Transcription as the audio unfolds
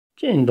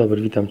Dzień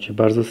dobry, witam Cię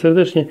bardzo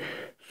serdecznie.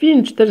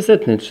 Film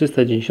 400,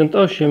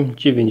 398,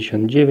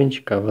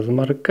 99, kawa z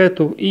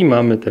marketu i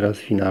mamy teraz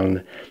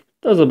finalny.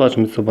 To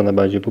zobaczmy, co było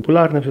najbardziej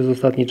popularne przez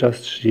ostatni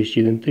czas.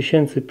 31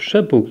 000,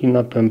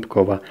 przepukina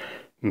pępkowa.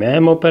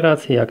 Miałem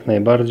operację jak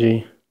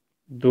najbardziej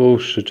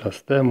dłuższy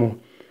czas temu.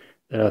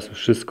 Teraz już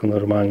wszystko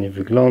normalnie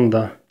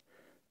wygląda.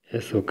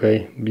 Jest ok.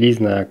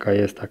 Blizna jaka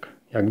jest, tak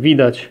jak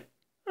widać.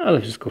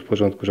 Ale wszystko w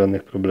porządku,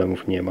 żadnych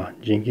problemów nie ma.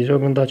 Dzięki, że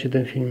oglądacie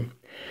ten film.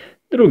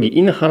 Drugi,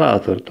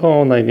 inhalator.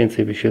 To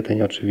najwięcej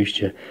wyświetleń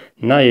oczywiście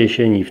na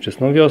jesieni,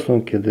 wczesną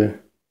wiosną,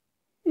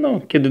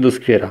 kiedy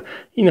doskwiera.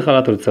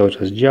 Inhalator cały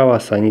czas działa,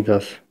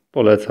 Sanitas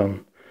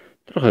polecam.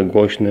 Trochę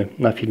głośny,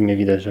 na filmie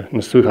widać, że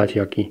słychać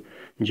jaki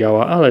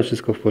działa, ale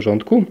wszystko w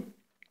porządku.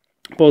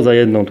 Poza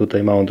jedną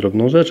tutaj małą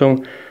drobną rzeczą,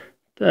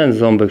 ten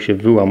ząbek się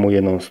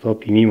wyłamuje non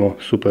stop i mimo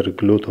super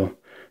glue to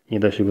nie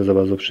da się go za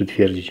bardzo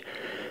przytwierdzić.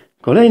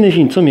 Kolejny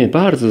film, co mnie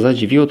bardzo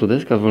zadziwiło, to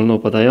deska wolno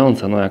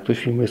opadająca. No jak ktoś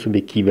filmuje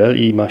sobie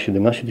kibel i ma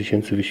 17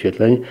 000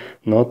 wyświetleń,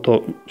 no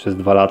to przez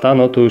 2 lata,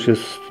 no to już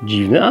jest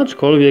dziwne,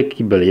 aczkolwiek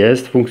kibel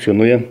jest,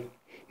 funkcjonuje.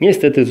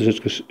 Niestety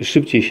troszeczkę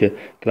szybciej się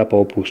klapa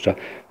opuszcza.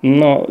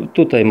 No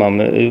tutaj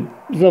mamy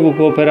znowu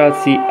po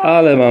operacji,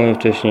 ale mamy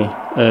wcześniej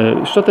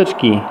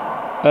szczoteczki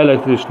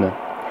elektryczne.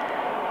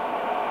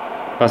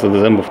 Pasta do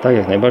zębów, tak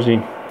jak najbardziej.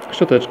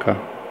 Szczoteczka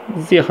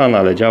zjechana,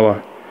 ale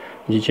działa.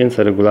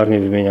 Dziecięca regularnie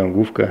wymieniam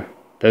główkę.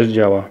 Też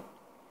działa.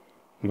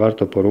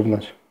 Warto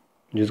porównać.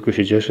 Dziecko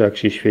się cieszy, jak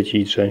się świeci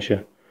i trzęsie.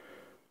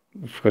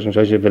 W każdym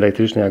razie w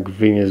elektrycznej, jak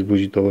wyjmie z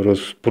buzi, to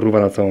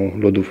rozpruwa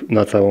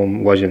na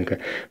całą łazienkę.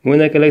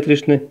 Młynek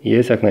elektryczny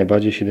jest jak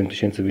najbardziej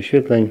 7000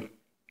 wyświetleń.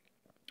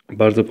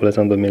 Bardzo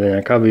polecam do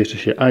mielenia kawy. Jeszcze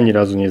się ani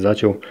razu nie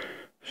zaciął.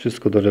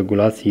 Wszystko do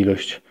regulacji.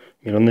 Ilość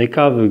mielonej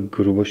kawy,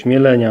 grubość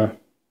mielenia.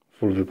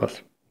 Full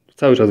wypas.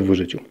 Cały czas w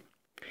użyciu.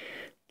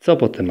 Co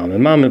potem mamy?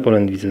 Mamy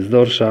polędwicę z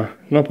dorsza.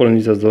 No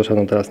polędwica z dorsza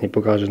no teraz nie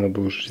pokażę, no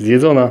bo już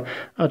zjedzona,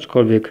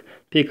 aczkolwiek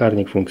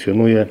piekarnik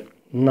funkcjonuje.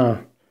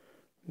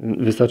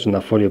 Wystarczy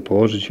na folię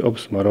położyć,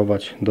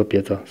 obsmarować do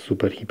pieca,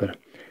 super, hiper.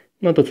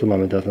 No to co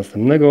mamy teraz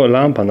następnego?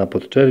 Lampa na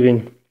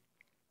podczerwień.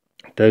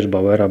 Też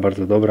Bauera,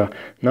 bardzo dobra.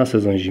 Na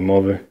sezon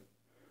zimowy.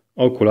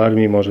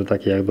 Okularmi może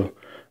takie jak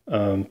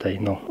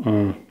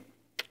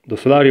do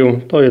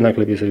solarium. To jednak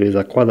lepiej sobie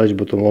zakładać,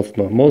 bo to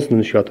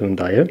mocnym światłem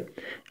daje,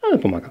 ale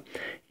pomaga.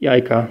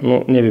 Jajka,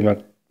 no nie wiem jak,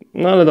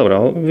 no ale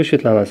dobra,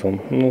 wyświetlane są,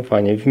 no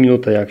fajnie, w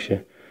minutę jak się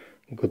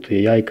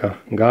gotuje jajka,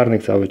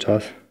 garnek cały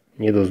czas,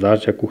 nie do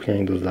zdarcia, kuchnia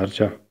nie do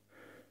zdarcia,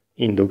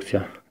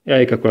 indukcja.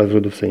 Jajka akurat w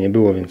lodówce nie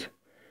było, więc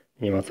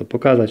nie ma co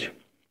pokazać,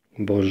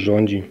 bo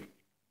rządzi.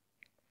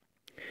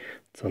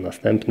 Co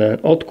następne?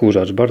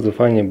 Odkurzacz, bardzo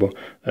fajnie, bo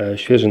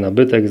świeży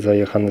nabytek,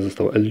 zajechany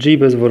został LG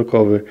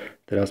bezworkowy,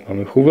 teraz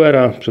mamy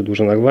Hoovera,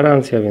 przedłużona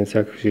gwarancja, więc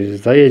jak się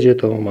zajedzie,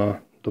 to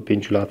ma do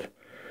 5 lat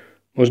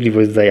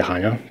możliwość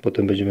zajechania,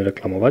 potem będziemy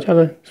reklamować,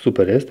 ale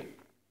super jest.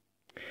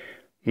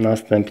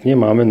 Następnie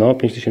mamy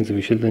 5000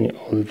 wyświetleń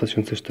od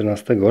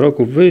 2014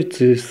 roku,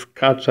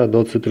 wyciskacza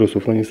do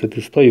cytrusów. No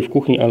niestety stoi w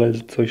kuchni, ale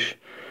coś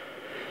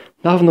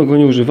dawno go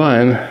nie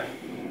używałem.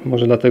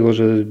 Może dlatego,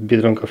 że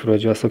Biedronka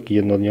wprowadziła soki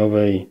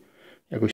jednodniowe i